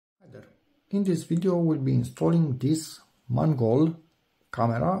In this video we'll be installing this Mangoal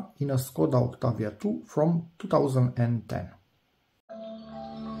camera in a Skoda Octavia 2 from 2010.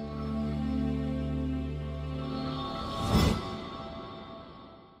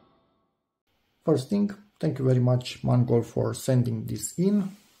 First thing, thank you very much Mangoal for sending this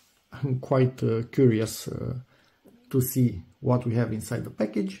in. I'm quite curious to see what we have inside the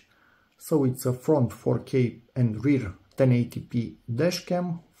package. So it's a front 4K and rear 1080p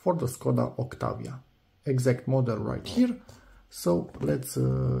dashcam for the Skoda Octavia. Exact model right here. So let's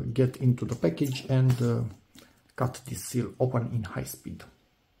get into the package and cut this seal open in high speed.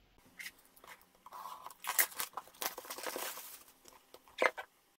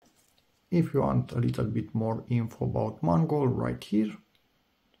 If you want a little bit more info about Mangoal, right here.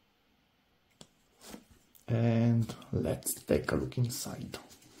 And let's take a look inside.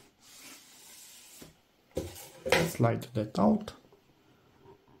 Slide that out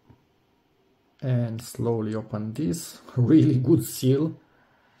and slowly open this. Really good seal,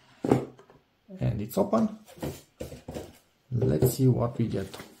 and it's open. Let's see what we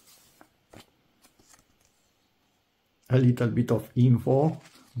get. A little bit of info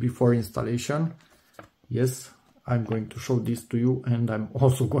before installation. Yes, I'm going to show this to you, and I'm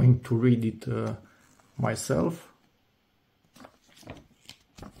also going to read it myself.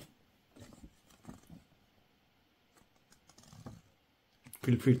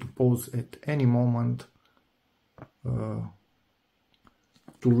 Feel free to pause at any moment to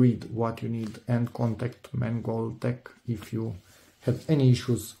read what you need and contact Mangoal Tech if you have any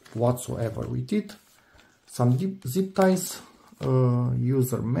issues whatsoever with it. Some zip ties,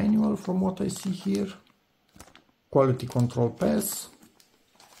 user manual from what I see here, quality control pass,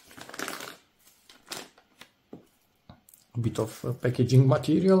 a bit of packaging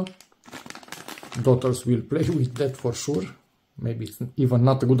material. Daughters will play with that for sure. Maybe it's even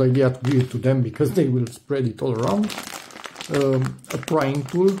not a good idea to give it to them because they will spread it all around. A prying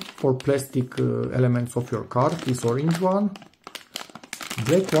tool for plastic elements of your car, this orange one.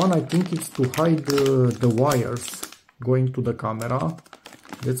 Black one, I think it's to hide the wires going to the camera.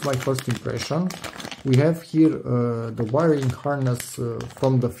 That's my first impression. We have here the wiring harness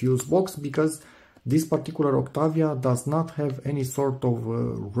from the fuse box, because this particular Octavia does not have any sort of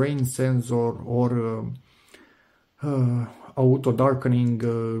rain sensor or auto darkening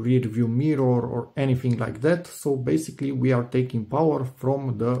rear view mirror or anything like that. So basically we are taking power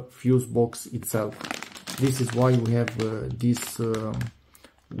from the fuse box itself. This is why we have this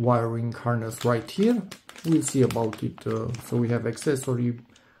wiring harness right here. We'll see about it. So we have accessory,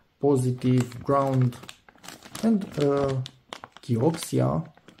 positive, ground, and Kioxia.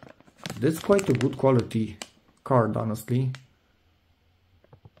 That's quite a good quality card, honestly.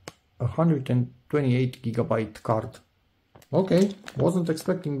 128 gigabyte card. Okay, wasn't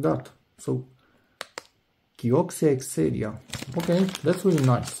expecting that. So Kioxia Exedia. Okay, that's really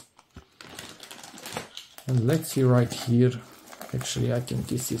nice. And let's see right here. Actually, I think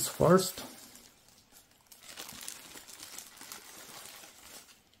this is first.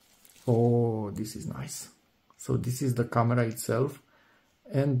 Oh, this is nice. So this is the camera itself,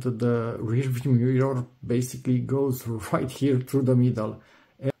 and the rear view mirror basically goes right here through the middle.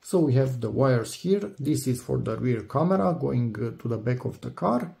 So we have the wires here. This is for the rear camera going to the back of the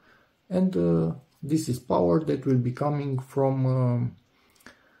car, and this is power that will be coming from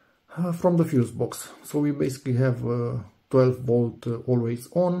the fuse box. So we basically have 12 volt always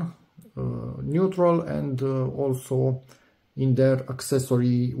on, neutral, and also in there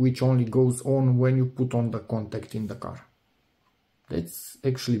accessory which only goes on when you put on the contact in the car. That's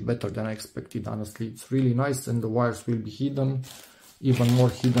actually better than I expected, honestly. It's really nice, and the wires will be hidden. Even more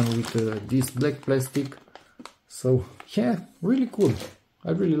hidden with this black plastic. So yeah, really cool.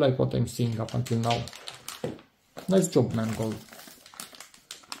 I really like what I'm seeing up until now. Nice job, Mangoal.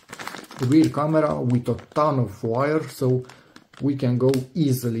 Rear camera with a ton of wire, so we can go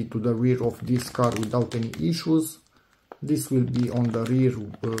easily to the rear of this car without any issues. This will be on the rear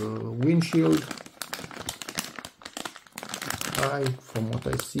windshield. From what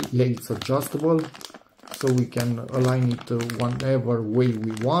I see, yeah, it's adjustable. So we can align it whatever way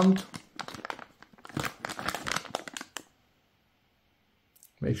we want.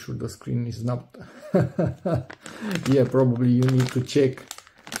 Make sure the screen is not... Yeah, probably you need to check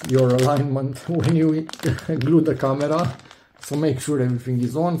your alignment when you glue the camera. So make sure everything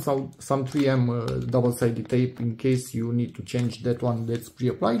is on. So some 3M double-sided tape in case you need to change that one that's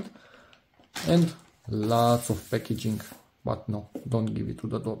pre-applied. And lots of packaging. But no, don't give it to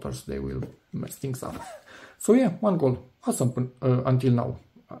the daughters, they will mess things up. So yeah, Mangoal, awesome until now.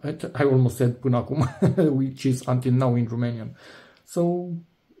 I almost said până acum, which is until now in Romanian. So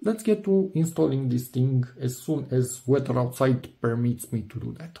let's get to installing this thing as soon as weather outside permits me to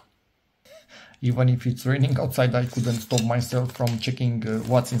do that. Even if it's raining outside, I couldn't stop myself from checking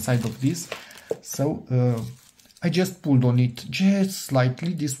what's inside of this. So I just pulled on it just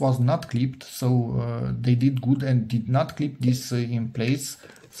slightly. This was not clipped, so they did good and did not clip this in place.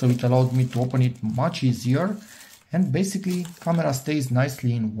 So it allowed me to open it much easier. And basically, camera stays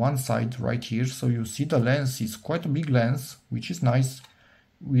nicely in one side right here. So you see the lens is quite a big lens, which is nice.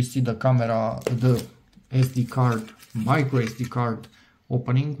 We see the camera, the SD card, micro SD card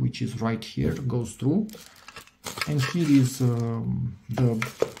opening, which is right here, goes through. And here is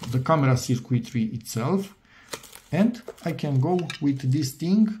the camera circuitry itself. And I can go with this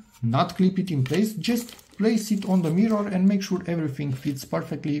thing, not clip it in place, just place it on the mirror and make sure everything fits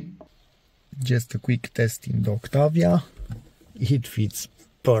perfectly. Just a quick test in the Octavia. It fits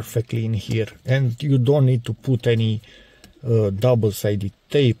perfectly in here, and you don't need to put any double-sided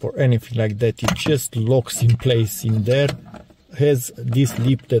tape or anything like that. It just locks in place in there. Has this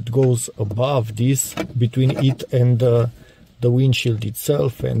lip that goes above this, between it and the windshield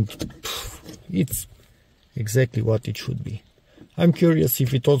itself, and it's exactly what it should be. I'm curious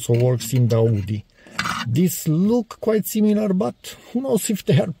if it also works in the Audi. These look quite similar, but who knows if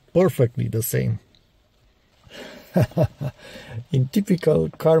they are perfectly the same. In typical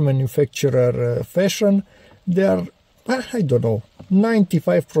car manufacturer fashion, they are, I don't know,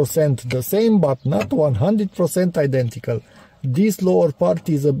 95% the same, but not 100% identical. This lower part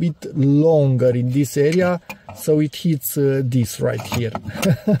is a bit longer in this area, so it hits this right here.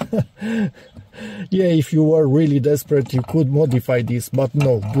 Yeah, if you were really desperate, you could modify this, but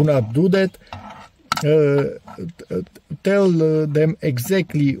no, do not do that. Tell them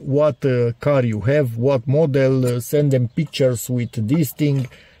exactly what car you have, what model, send them pictures with this thing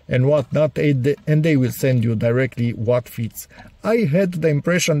and whatnot, and they will send you directly what fits. I had the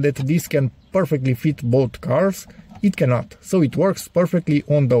impression that this can perfectly fit both cars. It cannot, so it works perfectly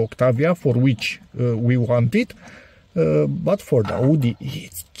on the Octavia, for which we want it, but for the Audi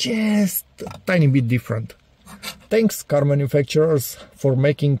it's just a tiny bit different. Thanks, car manufacturers, for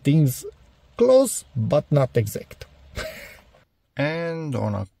making things close but not exact. And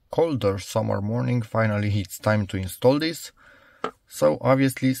on a colder summer morning, finally it's time to install this. So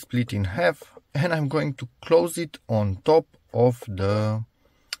obviously split in half, and I'm going to close it on top of the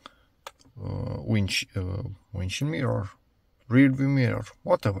windshield mirror, rear view mirror,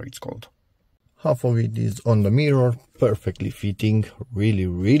 whatever it's called. Half of it is on the mirror, perfectly fitting,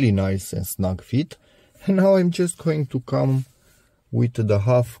 really nice and snug fit. And now I'm just going to come with the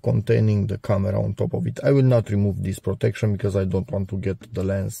half containing the camera on top of it. I will not remove this protection because I don't want to get the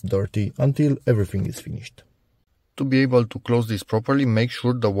lens dirty until everything is finished. To be able to close this properly, make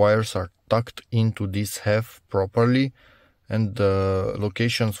sure the wires are tucked into this half properly, and the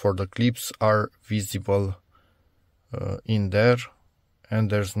locations for the clips are visible in there, and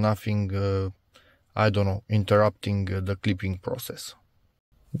there's nothing, I don't know, interrupting the clipping process.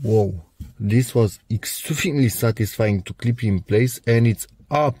 Whoa, this was extremely satisfying to clip in place, and it's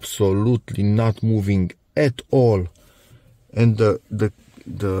absolutely not moving at all. And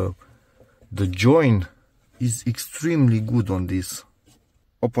the join is extremely good on this.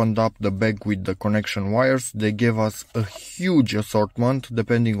 Opened up the bag with the connection wires. They gave us a huge assortment.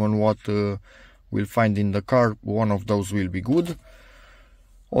 Depending on what we'll find in the car, one of those will be good.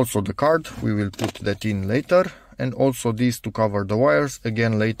 Also the card, we will put that in later. And also this to cover the wires,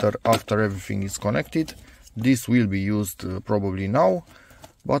 again later after everything is connected. This will be used probably now,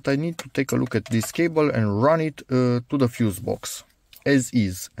 but I need to take a look at this cable and run it to the fuse box as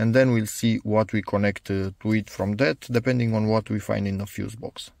is, and then we'll see what we connect to it from that, depending on what we find in the fuse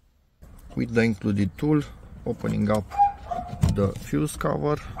box. With the included tool, opening up the fuse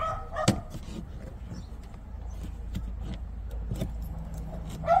cover.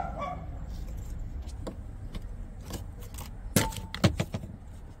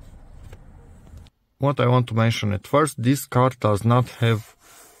 What I want to mention at first, this car does not have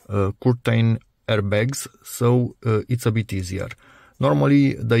curtain airbags, so it's a bit easier.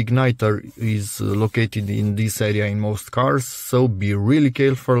 Normally the igniter is located in this area in most cars, so be really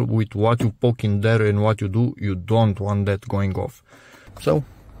careful with what you poke in there and what you do. You don't want that going off. So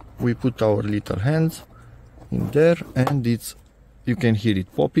we put our little hands in there, and you can hear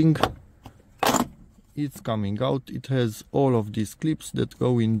it popping. It's coming out. It has all of these clips that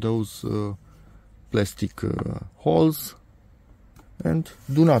go in those plastic holes, and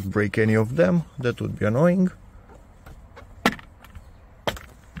do not break any of them, that would be annoying.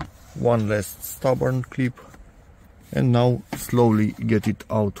 One last stubborn clip, and now slowly get it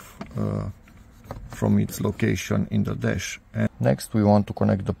out from its location in the dash. And next we want to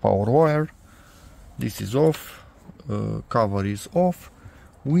connect the power wire. This is off, cover is off.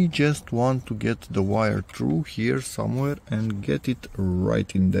 We just want to get the wire through here somewhere and get it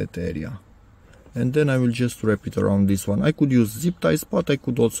right in that area. And then I will just wrap it around this one. I could use zip ties, but I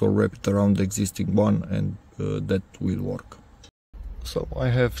could also wrap it around the existing one, and that will work. So I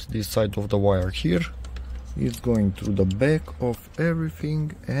have this side of the wire here. It's going through the back of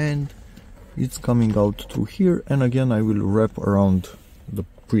everything and it's coming out through here, and again I will wrap around the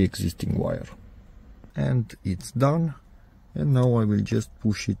pre-existing wire. And it's done. And now I will just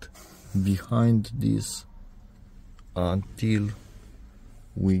push it behind this until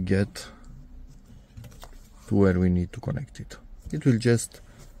we get to where we need to connect it. It will just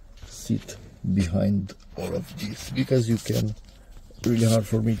sit behind all of this, because you can, really hard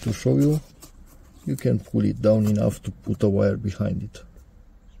for me to show you, you can pull it down enough to put a wire behind it.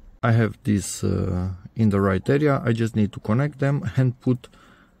 I have this in the right area. I just need to connect them and put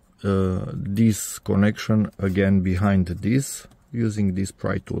this connection again behind this using this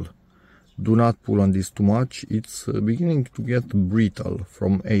pry tool. Do not pull on this too much, it's beginning to get brittle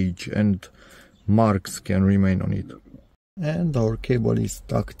from age and marks can remain on it. And our cable is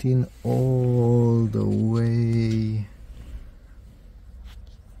tucked in all the way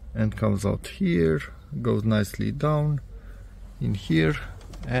and comes out here, goes nicely down in here,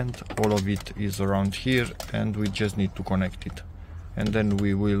 and all of it is around here, and we just need to connect it. And then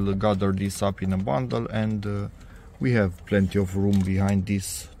we will gather this up in a bundle, and we have plenty of room behind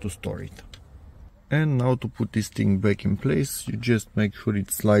this to store it. And now to put this thing back in place, you just make sure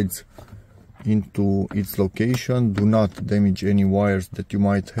it slides into its location. Do not damage any wires that you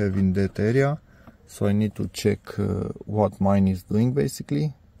might have in that area. So I need to check what mine is doing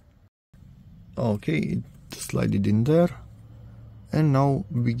basically. Okay, it slided in there. And now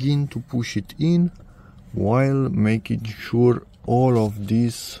begin to push it in while making sure all of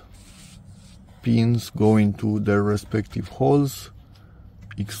these pins go into their respective holes.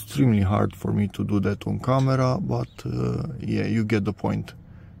 Extremely hard for me to do that on camera, but yeah, you get the point.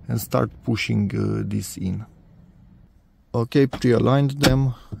 And start pushing this in. Okay, pre-aligned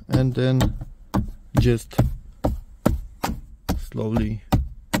them, and then just slowly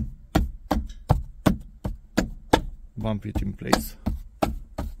bump it in place.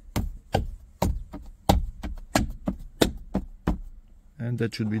 And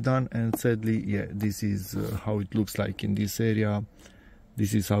that should be done, and sadly, yeah, this is how it looks like in this area.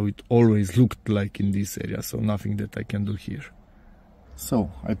 This is how it always looked like in this area, so nothing that I can do here.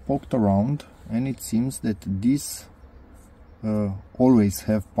 So I poked around, and it seems that this always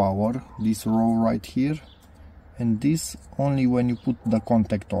have power, this row right here, and this only when you put the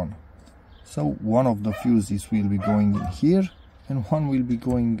contact on. So one of the fuses will be going in here, and one will be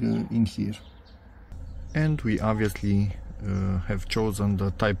going in here. And we obviously have chosen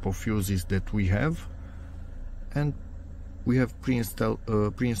the type of fuses that we have, and we have pre-installed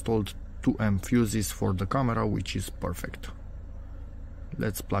 2M fuses for the camera, which is perfect.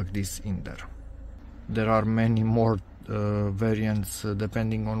 Let's plug this in there. There are many more variants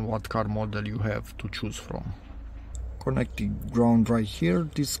depending on what car model you have to choose from. Connecting ground right here.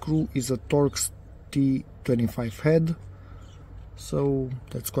 This screw is a Torx T25 head, so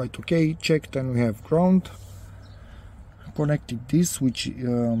that's quite okay. Checked, and we have ground. Connected this, which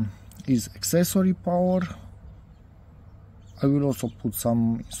is accessory power. I will also put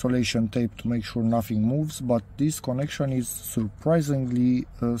some insulation tape to make sure nothing moves, but this connection is surprisingly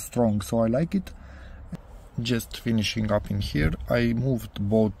strong, so I like it. Just finishing up in here, I moved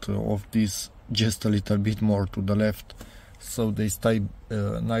both of these just a little bit more to the left, so they stay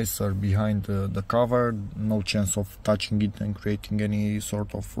nicer behind the cover. No chance of touching it and creating any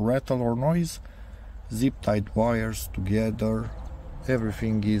sort of rattle or noise. Zip tied wires together,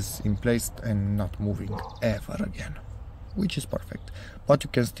 everything is in place and not moving ever again, which is perfect. But you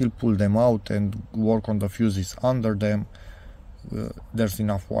can still pull them out and work on the fuses under them. There's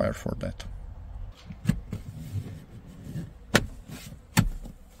enough wire for that.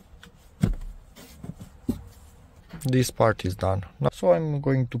 This part is done. So I'm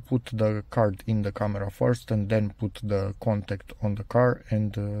going to put the card in the camera first, and then put the contact on the car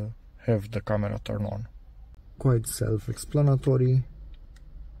and have the camera turn on. Quite self-explanatory.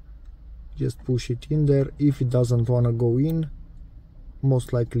 Just push it in there. If it doesn't want to go in,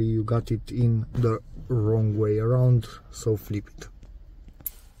 most likely you got it in the wrong way around, so flip it.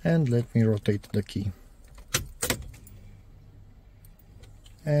 And let me rotate the key.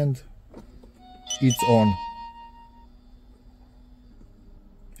 And it's on.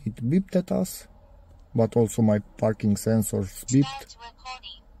 It beeped at us, but also my parking sensors beeped.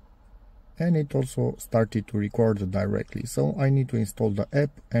 and it also started to record directly. So I need to install the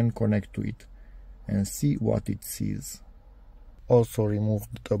app and connect to it and see what it sees. Also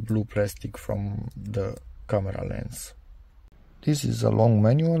removed the blue plastic from the camera lens. This is a long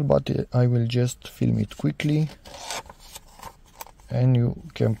manual, but I will just film it quickly and you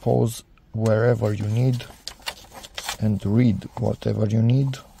can pause wherever you need and read whatever you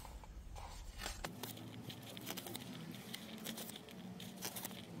need.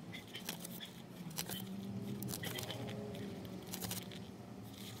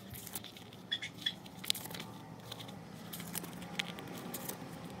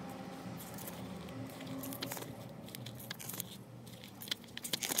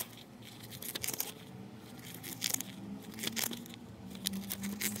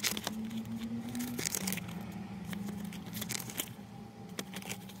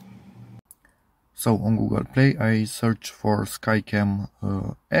 So on Google Play I search for Skycam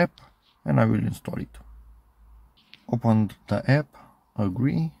app and I will install it. Open the app,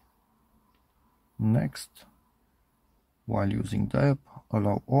 agree, next, while using the app,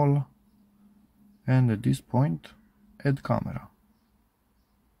 allow all, and at this point add camera.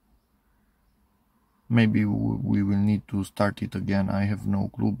 Maybe we will need to start it again, I have no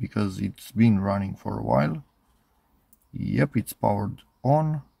clue because it's been running for a while. Yep, it's powered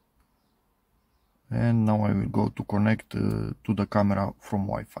on. And now I will go to connect to the camera from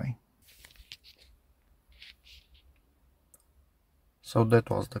Wi-Fi. So that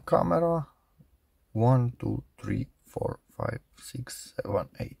was the camera. 1, 2, 3, 4, 5, 6, 7,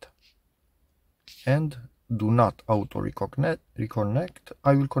 8. And do not auto reconnect.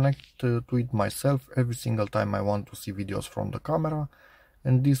 I will connect to it myself every single time I want to see videos from the camera.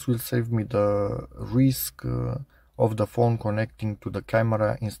 And this will save me the risk of the phone connecting to the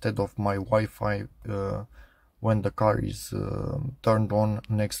camera instead of my Wi-Fi when the car is turned on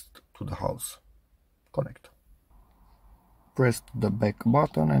next to the house. Connect. Pressed the back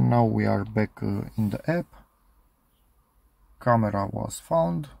button and now we are back in the app. Camera was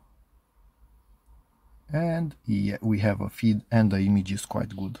found. And yeah, we have a feed and the image is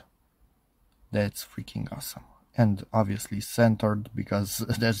quite good. That's freaking awesome. And obviously centered because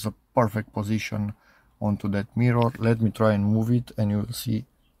that's a perfect position onto that mirror. Let me try and move it and you will see.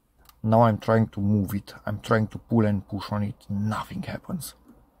 Now I'm trying to move it. I'm trying to pull and push on it. Nothing happens.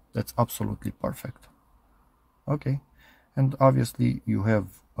 That's absolutely perfect. Okay. And obviously you have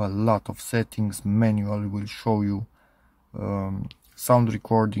a lot of settings. Manual will show you sound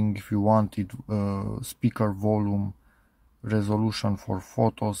recording if you want it, speaker volume, resolution for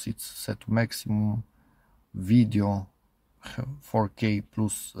photos, it's set to maximum, video 4K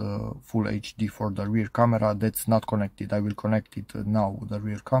plus full HD for the rear camera. That's not connected. I will connect it now with the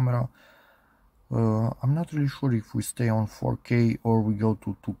rear camera. I'm not really sure if we stay on 4K or we go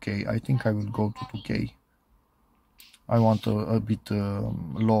to 2K. I think I will go to 2K. I want a bit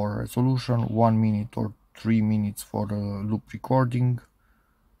lower resolution, 1 minute or 3 minutes for loop recording.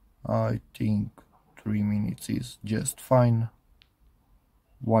 I think 3 minutes is just fine.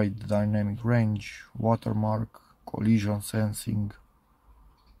 Wide dynamic range, watermark, collision sensing.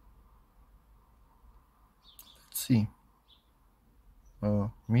 Let's see.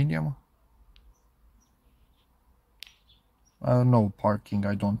 Medium. No parking,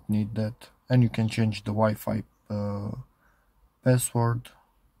 I don't need that. And you can change the Wi-Fi password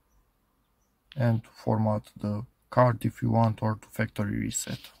and format the card if you want, or to factory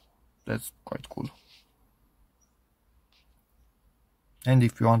reset. That's quite cool. And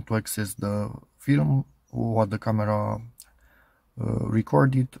if you want to access the film, what the camera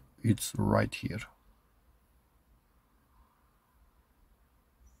recorded, it's right here.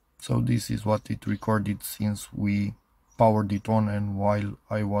 So this is what it recorded since we powered it on and while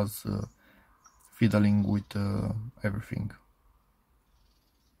I was fiddling with everything.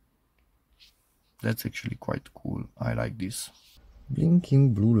 That's actually quite cool. I like this.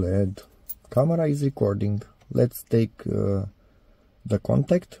 Blinking blue LED. Camera is recording. Let's take the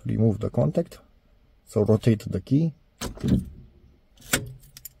contact, remove the contact. So rotate the key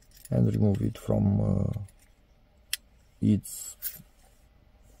and remove it from its,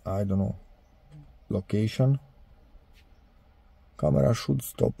 I don't know, location. Camera should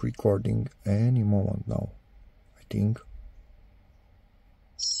stop recording any moment now, I think.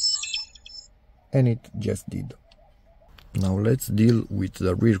 And it just did. Now let's deal with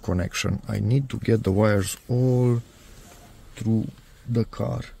the rear connection. I need to get the wires all through the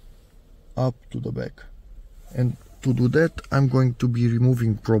car up to the back, and to do that I'm going to be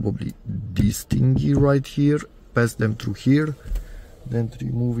removing probably this thingy right here, pass them through here, then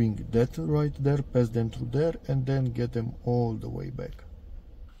removing that right there, pass them through there, and then get them all the way back.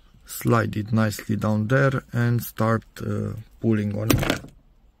 slide it nicely down there and start pulling on it.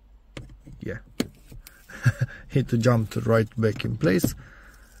 Yeah. It jumped right back in place.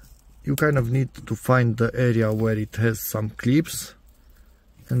 You kind of need to find the area where it has some clips,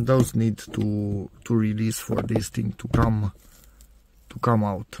 and those need to release for this thing to come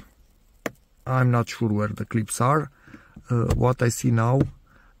out. I'm not sure where the clips are. What I see now,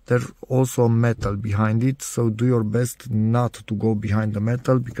 there's also metal behind it, so do your best not to go behind the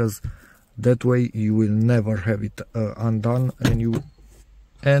metal, because that way you will never have it undone.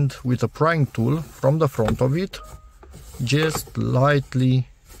 And with a prying tool from the front of it, just lightly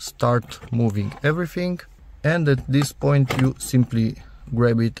start moving everything, and at this point you simply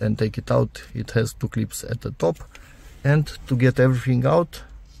grab it and take it out. It has two clips at the top, and to get everything out,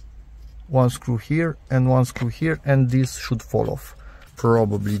 one screw here and one screw here, and this should fall off.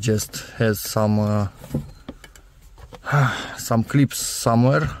 Probably just has some clips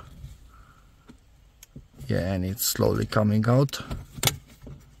somewhere. Yeah, and it's slowly coming out.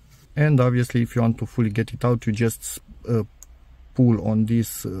 And obviously if you want to fully get it out, you just pull on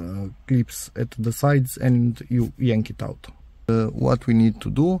these clips at the sides and you yank it out. What we need to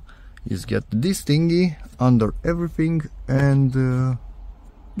do is get this thingy under everything and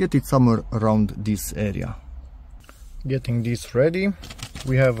get it somewhere around this area. Getting this ready,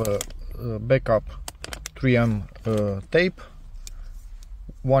 we have a backup 3M tape.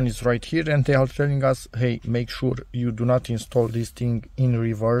 One is right here, and they are telling us, hey, make sure you do not install this thing in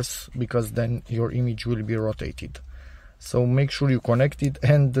reverse, because then your image will be rotated. So make sure you connect it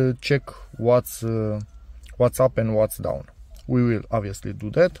and check what's up and what's down. We will obviously do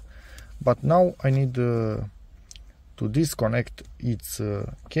that, but now I need to disconnect its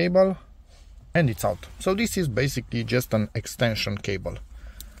cable, and it's out. So this is basically just an extension cable.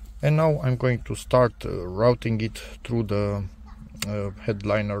 And now I'm going to start routing it through the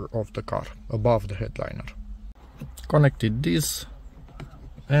headliner of the car, above the headliner. Connected this,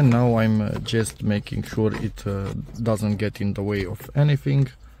 and now I'm just making sure it doesn't get in the way of anything,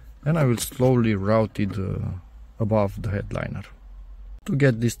 and I will slowly route it above the headliner. To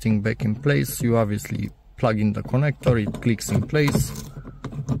get this thing back in place, you obviously plug in the connector, it clicks in place,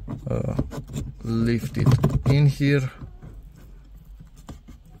 lift it in here,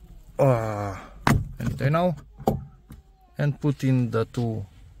 and there now, and put in the two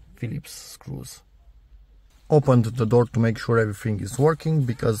Phillips screws. Opened the door to make sure everything is working,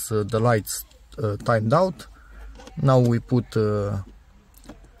 because the lights timed out. Now we put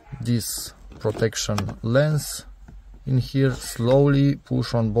this protection lens in here, slowly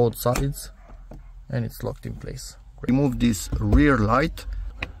push on both sides, and it's locked in place. Remove this rear light.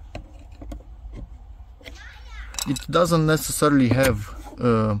 It doesn't necessarily have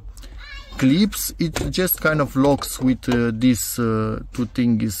clips, it just kind of locks with these two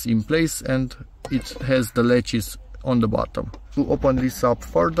things in place, and it has the latches on the bottom. To open this up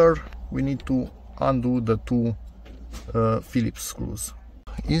further, we need to undo the two Phillips screws.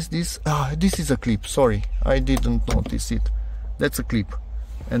 Is this... this is a clip, sorry, I didn't notice it. That's a clip,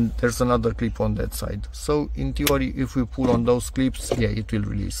 and there's another clip on that side. So in theory, if we pull on those clips, yeah, it will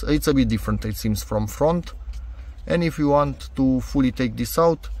release. It's a bit different, it seems, from front. And if you want to fully take this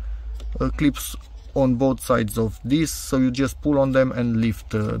out, clips on both sides of this, so you just pull on them and lift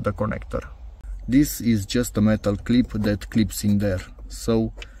the connector. This is just a metal clip that clips in there,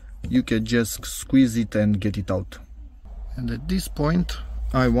 so you can just squeeze it and get it out. And at this point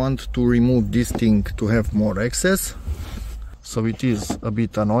I want to remove this thing to have more access. So it is a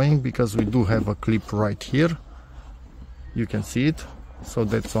bit annoying, because we do have a clip right here, you can see it. So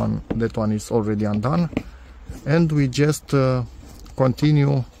that one is already undone, and we just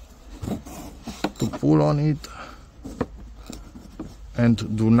continue to pull on it,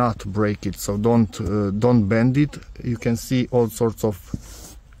 and do not break it. So don't bend it. You can see all sorts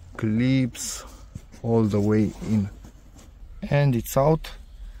of clips all the way in, and it's out.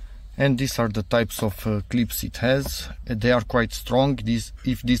 And these are the types of clips it has. They are quite strong.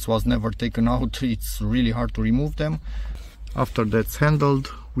 If this was never taken out, it's really hard to remove them. After that's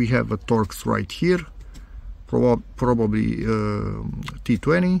handled, we have a Torx right here, probably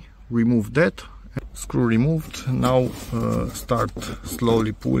T20. Remove that, screw removed. Now start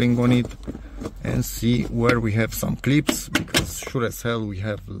slowly pulling on it and see where we have some clips, because sure as hell we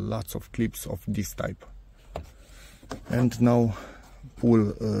have lots of clips of this type. And now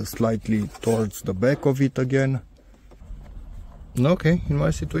pull slightly towards the back of it again. Okay, in my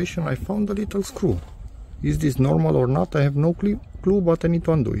situation I found a little screw. Is this normal or not? I have no clue, but I need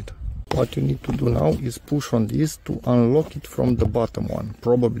to undo it. What you need to do now is push on this to unlock it from the bottom one.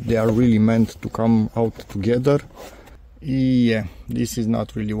 Probably they are really meant to come out together. Yeah, this is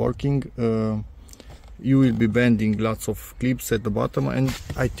not really working. You will be bending lots of clips at the bottom, and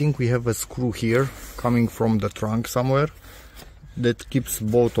I think we have a screw here coming from the trunk somewhere that keeps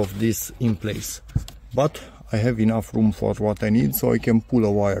both of these in place. But I have enough room for what I need, so I can pull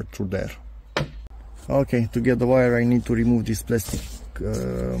a wire through there. Okay, to get the wire I need to remove this plastic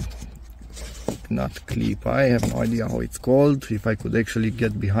nut clip. I have no idea how it's called, if I could actually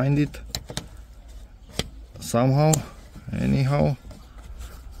get behind it somehow. Anyhow,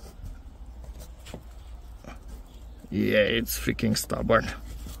 yeah, it's freaking stubborn.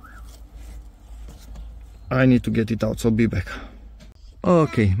 I need to get it out, so be back.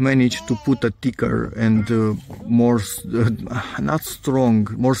 Okay, managed to put a thicker and more, not strong,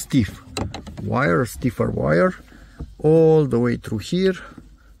 more stiff wire, stiffer wire, all the way through here.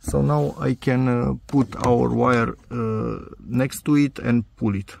 So now I can put our wire next to it and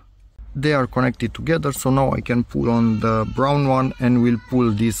pull it. They are connected together, so now I can pull on the brown one and will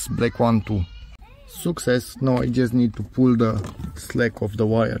pull this black one too. Success. Now I just need to pull the slack of the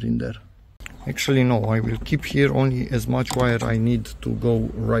wire in there. Actually no, I will keep here only as much wire I need to go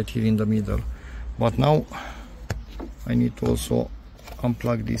right here in the middle. But now I need to also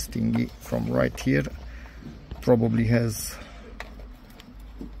unplug this thingy from right here. Probably has,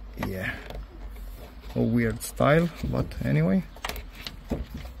 yeah, a weird style, but anyway.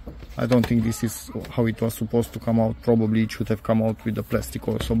 I don't think this is how it was supposed to come out. Probably it should have come out with the plastic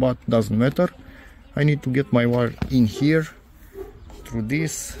also, but doesn't matter. I need to get my wire in here through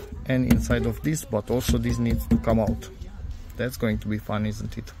this and inside of this, but also this needs to come out. That's going to be fun,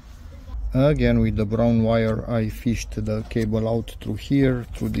 isn't it? Again with the brown wire I fished the cable out through here,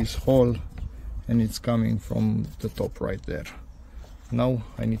 through this hole, and it's coming from the top right there. Now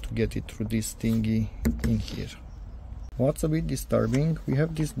I need to get it through this thingy in here. What's a bit disturbing, we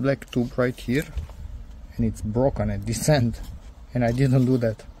have this black tube right here and it's broken at this end, and I didn't do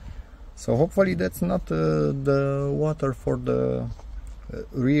that. So hopefully that's not the water for the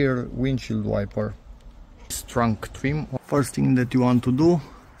rear windshield wiper. This trunk trim, first thing that you want to do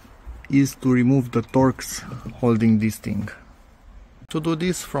is to remove the Torx holding this thing. To do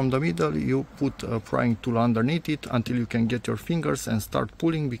this from the middle, you put a prying tool underneath it until you can get your fingers and start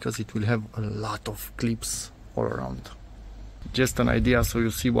pulling, because it will have a lot of clips all around. Just an idea so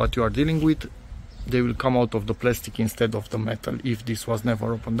you see what you are dealing with. They will come out of the plastic instead of the metal if this was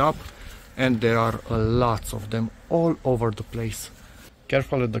never opened up, and there are lots of them all over the place.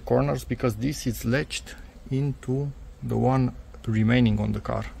 Careful at the corners, because this is latched into the one remaining on the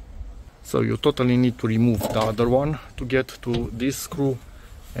car. So you totally need to remove the other one to get to this screw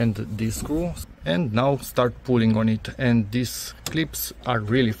and this screw, and now start pulling on it. And these clips are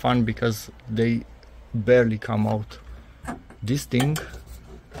really fun because they barely come out. This thing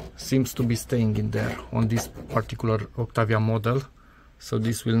seems to be staying in there on this particular Octavia model, so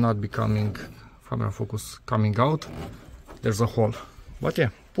this will not be coming, camera focus, coming out. There's a hole, but yeah,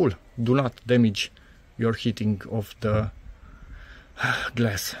 pull. Do not damage your heating of the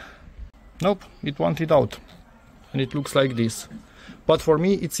glass. Nope, it wanted out, and it looks like this. But for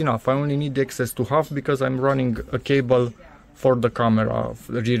me it's enough. I only need access to half because I'm running a cable for the camera,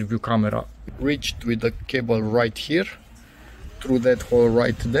 the rear view camera. Reached with the cable right here through that hole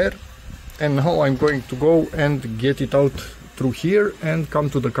right there, and now I'm going to go and get it out through here and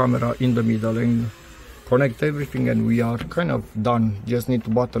come to the camera in the middle and connect everything, and we are kind of done. Just need to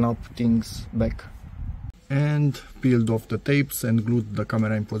button up things back and peeled off the tapes and glued the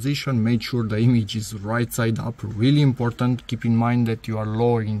camera in position. Made sure the image is right side up, really important. Keep in mind that you are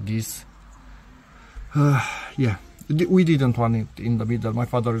lowering this. Yeah, we didn't want it in the middle. My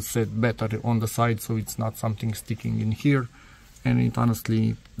father said better on the side, so it's not something sticking in here, and it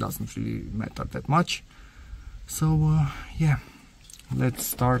honestly doesn't really matter that much. So yeah, let's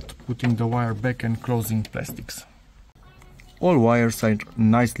start putting the wire back and closing plastics. All wires are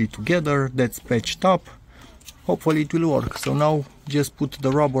nicely together, that's patched up. Hopefully it will work. So now just put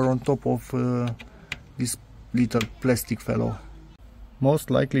the rubber on top of this little plastic fellow. Most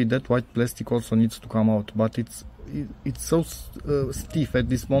likely that white plastic also needs to come out, but it's so stiff at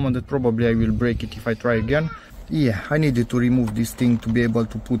this moment that probably I will break it if I try again. Yeah, I needed to remove this thing to be able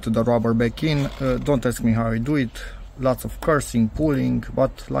to put the rubber back in. Don't ask me how I do it. Lots of cursing, pulling,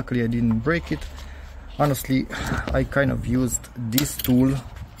 but luckily I didn't break it. Honestly, I kind of used this tool,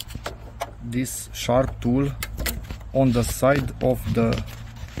 this sharp tool, on the side of the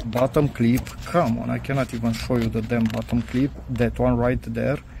bottom clip. Come on, I cannot even show you the damn bottom clip, that one right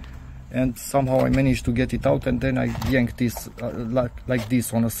there, and somehow I managed to get it out, and then I yanked this like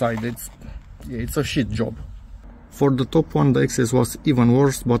this on the side. It's a shit job. For the top one the access was even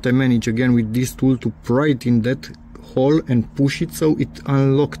worse, but I managed again with this tool to pry it in that hole and push it, so it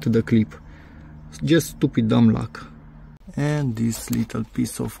unlocked the clip. Just stupid dumb luck. And this little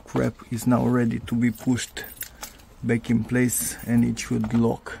piece of crap is now ready to be pushed back in place, and it should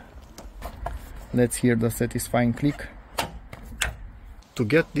lock. Let's hear the satisfying click. To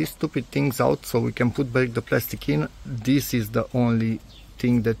get these stupid things out so we can put back the plastic in, this is the only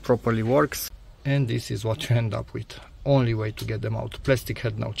thing that properly works, and this is what you end up with. Only way to get them out. Plastic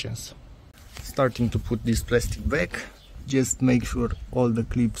had no chance. Starting to put this plastic back, just make sure all the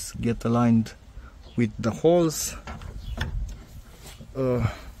clips get aligned with the holes.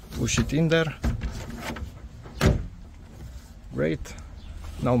 Push it in there. Great.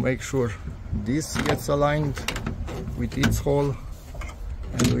 Now make sure this gets aligned with its hole,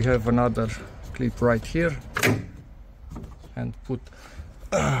 and we have another clip right here, and put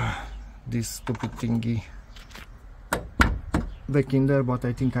this stupid thingy back in there, but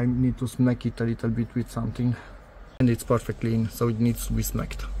I think I need to smack it a little bit with something, and it's perfectly in, so it needs to be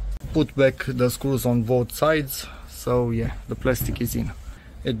smacked. Put back the screws on both sides, so yeah, the plastic is in.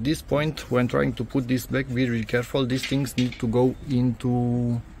 At this point, when trying to put this back, be really careful. These things need to go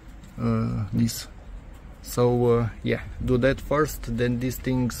into this. So yeah, do that first, then these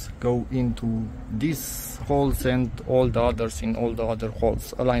things go into these holes and all the others in all the other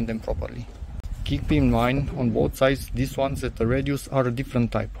holes. Align them properly. Keep in mind, on both sides, these ones at the radius are a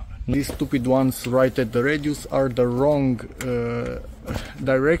different type. These stupid ones right at the radius are the wrong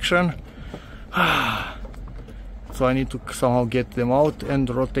direction. So I need to somehow get them out and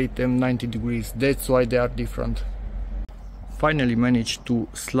rotate them 90 degrees. That's why they are different. Finally managed to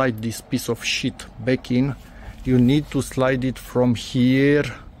slide this piece of shit back in. You need to slide it from here,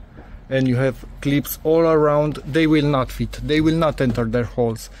 and you have clips all around. They will not fit. They will not enter their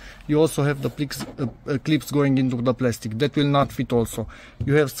holes. You also have the clips going into the plastic. That will not fit also.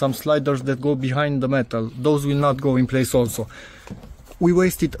 You have some sliders that go behind the metal. Those will not go in place also. We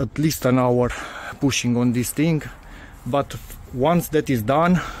wasted at least an hour pushing on this thing, but once that is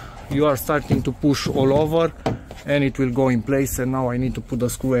done, you are starting to push all over and it will go in place. And now I need to put a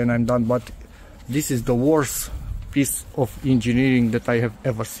screw and I'm done. But this is the worst piece of engineering that I have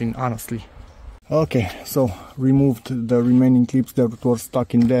ever seen, honestly. Okay, so removed the remaining clips that were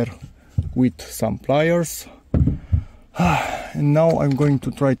stuck in there with some pliers. And now I'm going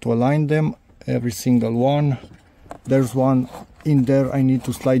to try to align them, every single one. There's one in there, I need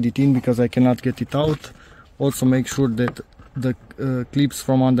to slide it in because I cannot get it out. Also make sure that the clips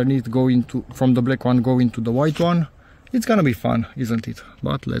from underneath go into, from the black one go into the white one. It's gonna be fun, isn't it?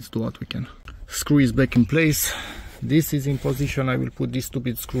 But let's do what we can. Screw is back in place. This is in position. I will put this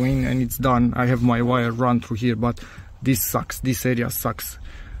stupid screw in and it's done. I have my wire run through here, but this sucks. This area sucks.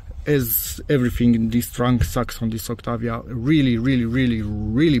 As everything in this trunk sucks on this Octavia. Really, really, really,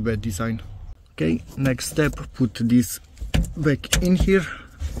 really bad design. Okay, next step, put this back in here.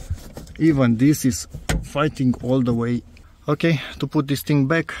 Even this is fighting all the way. Okay, to put this thing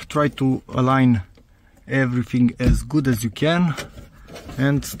back, try to align everything as good as you can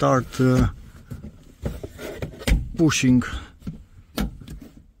and start pushing,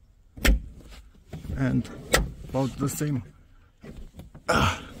 and about the same.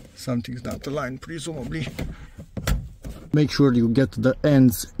 Something's not aligned, presumably. Make sure you get the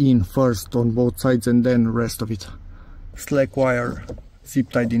ends in first on both sides and then the rest of it. Slack wire zip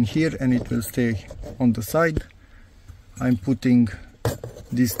tied in here and it will stay on the side. I'm putting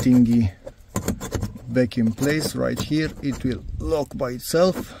this thingy back in place right here. It will lock by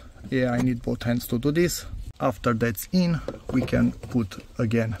itself. Yeah, I need both hands to do this. After that's in, we can put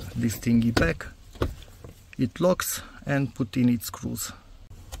again this thingy back. It locks and put in its screws.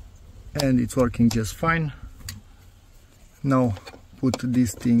 And it's working just fine. Now put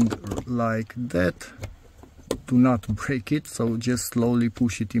this thing like that. Do not break it, so just slowly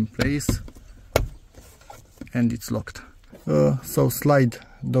push it in place. And it's locked. So slide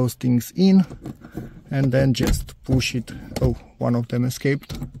those things in and then just push it. Oh, one of them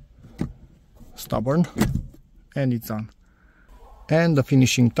escaped. Stubborn. And it's done. And the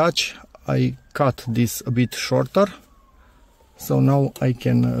finishing touch, I cut this a bit shorter, so now I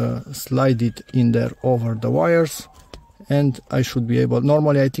can slide it in there over the wires, and I should be able.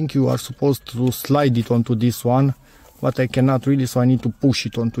 Normally I think you are supposed to slide it onto this one, but I cannot really, so I need to push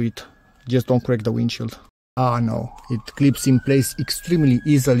it onto it. Just don't crack the windshield. Ah no, it clips in place extremely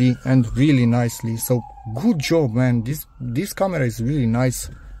easily and really nicely. So good job, man. This camera is really nice.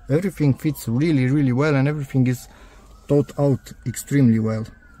 Everything fits really, really well and everything is thought out extremely well.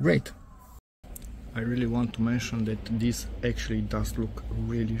 Great. I really want to mention that this actually does look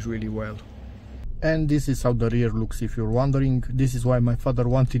really, really well. And this is how the rear looks, if you're wondering. This is why my father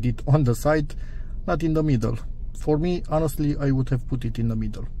wanted it on the side, not in the middle. For me, honestly, I would have put it in the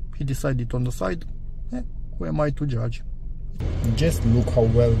middle. He decided on the side. Who am I to judge? Just look how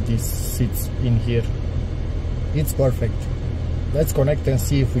well this sits in here. It's perfect. Let's connect and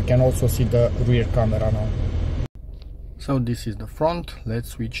see if we can also see the rear camera now. So this is the front. Let's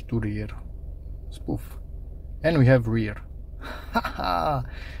switch to rear. Spoof. And we have rear. Haha,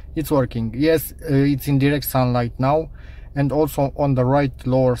 it's working. Yes, it's in direct sunlight now. And also on the right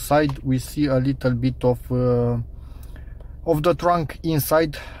lower side we see a little bit of the trunk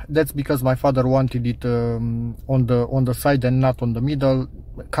inside. That's because my father wanted it on the side and not on the middle.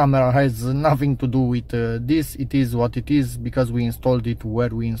 Camera has nothing to do with this. It is what it is because we installed it where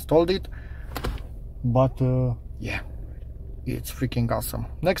we installed it. But yeah, it's freaking awesome.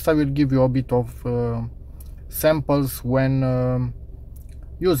 Next I will give you a bit of samples when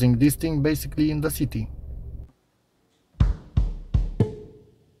using this thing basically in the city.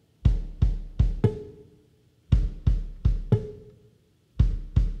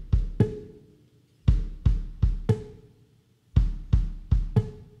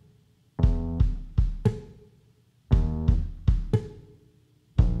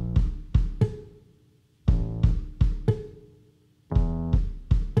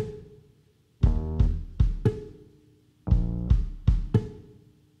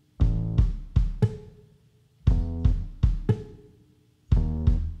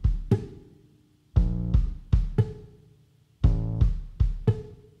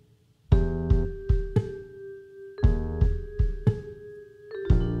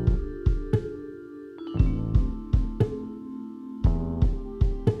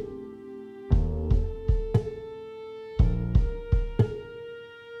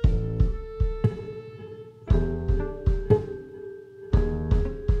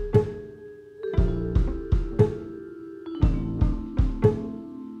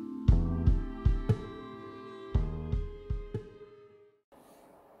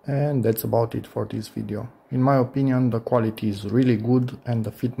 And that's about it for this video. In my opinion, the quality is really good and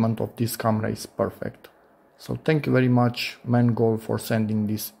the fitment of this camera is perfect. So thank you very much Mangoal for sending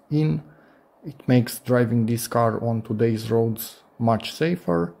this in. It makes driving this car on today's roads much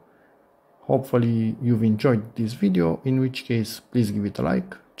safer. Hopefully you've enjoyed this video, in which case please give it a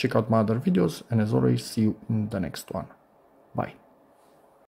like, check out my other videos, and as always, see you in the next one. Bye.